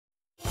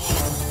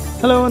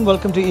Hello and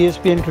welcome to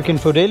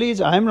ESPNcricinfo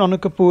Dailies. I'm Ronak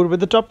Kapoor with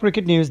the top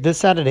cricket news this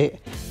Saturday.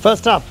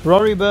 First up,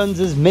 Rory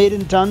Burns'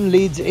 maiden ton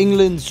leads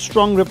England's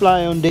strong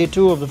reply on day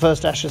 2 of the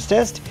first Ashes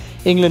Test.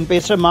 England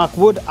pacer Mark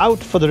Wood out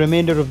for the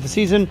remainder of the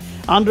season.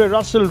 Andre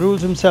Russell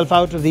rules himself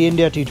out of the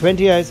India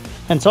T20Is,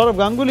 and Sourav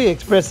Ganguly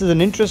expresses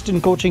an interest in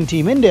coaching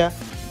Team India,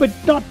 but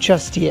not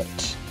just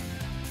yet.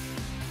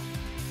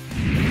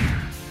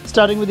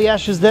 Starting with the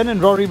Ashes then,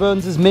 and Rory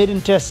Burns' maiden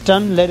Test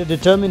ton led a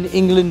determined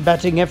England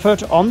batting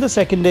effort on the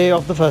second day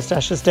of the first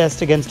Ashes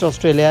Test against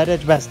Australia at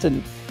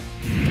Edgbaston.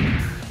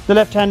 The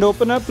left-hand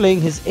opener, playing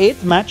his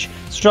 8th match,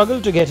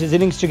 struggled to get his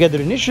innings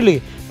together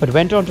initially, but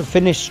went on to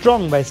finish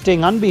strong by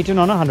staying unbeaten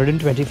on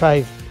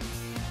 125.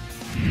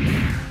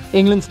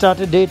 England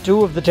started day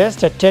 2 of the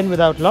Test at 10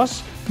 without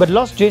loss, but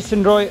lost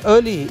Jason Roy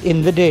early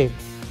in the day.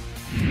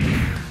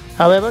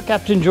 However,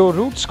 captain Joe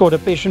Root scored a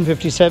patient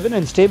 57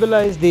 and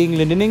stabilised the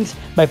England innings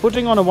by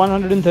putting on a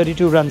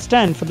 132-run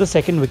stand for the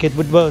second wicket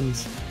with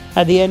Burns.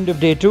 At the end of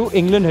day 2,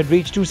 England had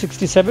reached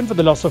 267 for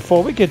the loss of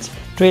 4 wickets,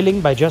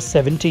 trailing by just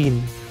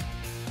 17.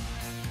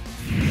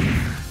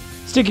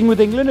 Sticking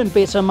with England, and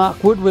pacer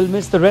Mark Wood will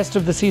miss the rest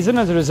of the season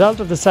as a result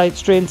of the side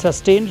strain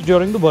sustained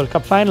during the World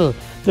Cup final.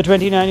 The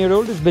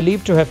 29-year-old is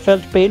believed to have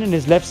felt pain in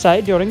his left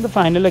side during the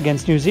final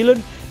against New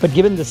Zealand, but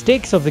given the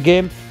stakes of the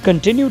game,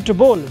 continued to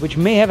bowl, which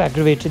may have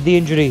aggravated the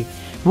injury.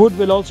 Wood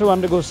will also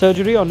undergo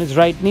surgery on his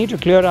right knee to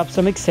clear up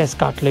some excess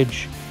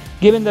cartilage.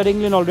 Given that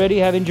England already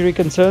have injury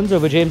concerns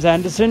over James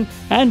Anderson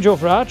and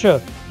Jofra Archer,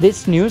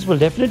 this news will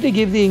definitely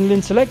give the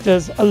England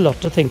selectors a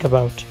lot to think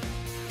about.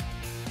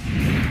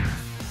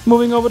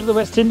 Moving over to the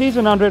West Indies,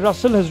 and Andre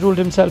Russell has ruled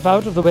himself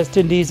out of the West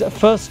Indies'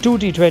 first 2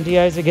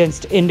 T20Is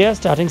against India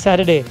starting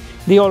Saturday.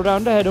 The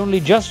all-rounder had only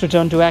just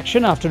returned to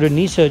action after a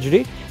knee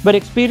surgery, but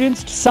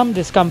experienced some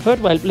discomfort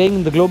while playing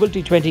in the Global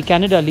T20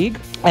 Canada League,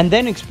 and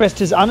then expressed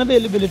his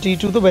unavailability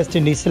to the West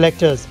Indies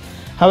selectors.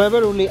 However,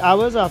 only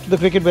hours after the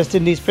Cricket West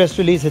Indies press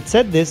release had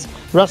said this,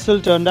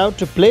 Russell turned out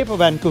to play for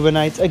Vancouver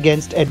Knights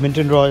against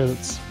Edmonton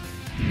Royals.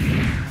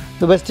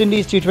 The West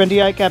Indies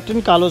T20I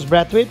captain Carlos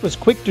Brathwaite was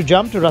quick to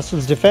jump to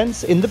Russell's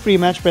defence in the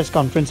pre-match press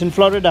conference in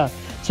Florida,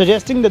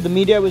 suggesting that the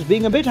media was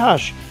being a bit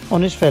harsh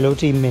on his fellow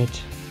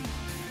teammate.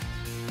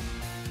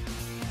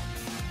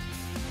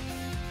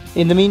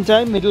 In the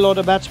meantime,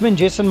 middle-order batsman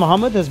Jason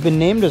Mohammed has been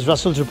named as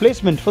Russell's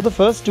replacement for the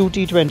first 2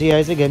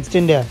 T20Is against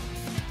India.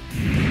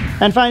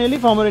 And finally,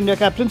 former India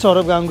captain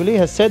Sourav Ganguly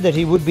has said that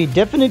he would be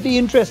definitely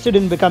interested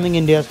in becoming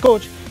India's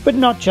coach, but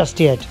not just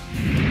yet.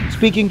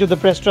 Speaking to the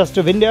Press Trust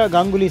of India,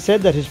 Ganguly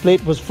said that his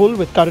plate was full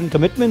with current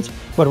commitments,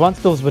 but once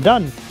those were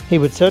done, he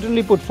would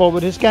certainly put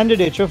forward his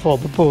candidature for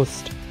the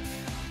post.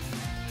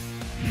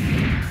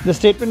 The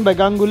statement by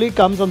Ganguly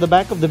comes on the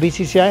back of the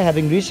BCCI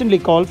having recently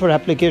called for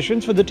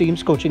applications for the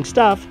team's coaching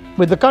staff,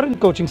 with the current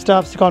coaching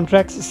staff's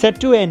contracts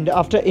set to end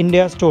after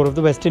India's tour of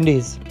the West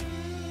Indies.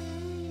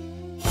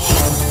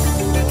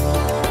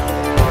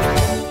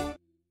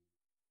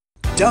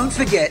 Don't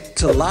forget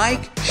to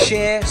like,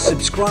 share,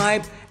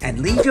 subscribe, and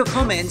leave your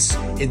comments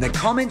in the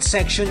comment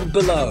section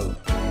below.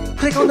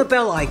 Click on the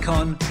bell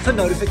icon for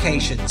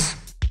notifications.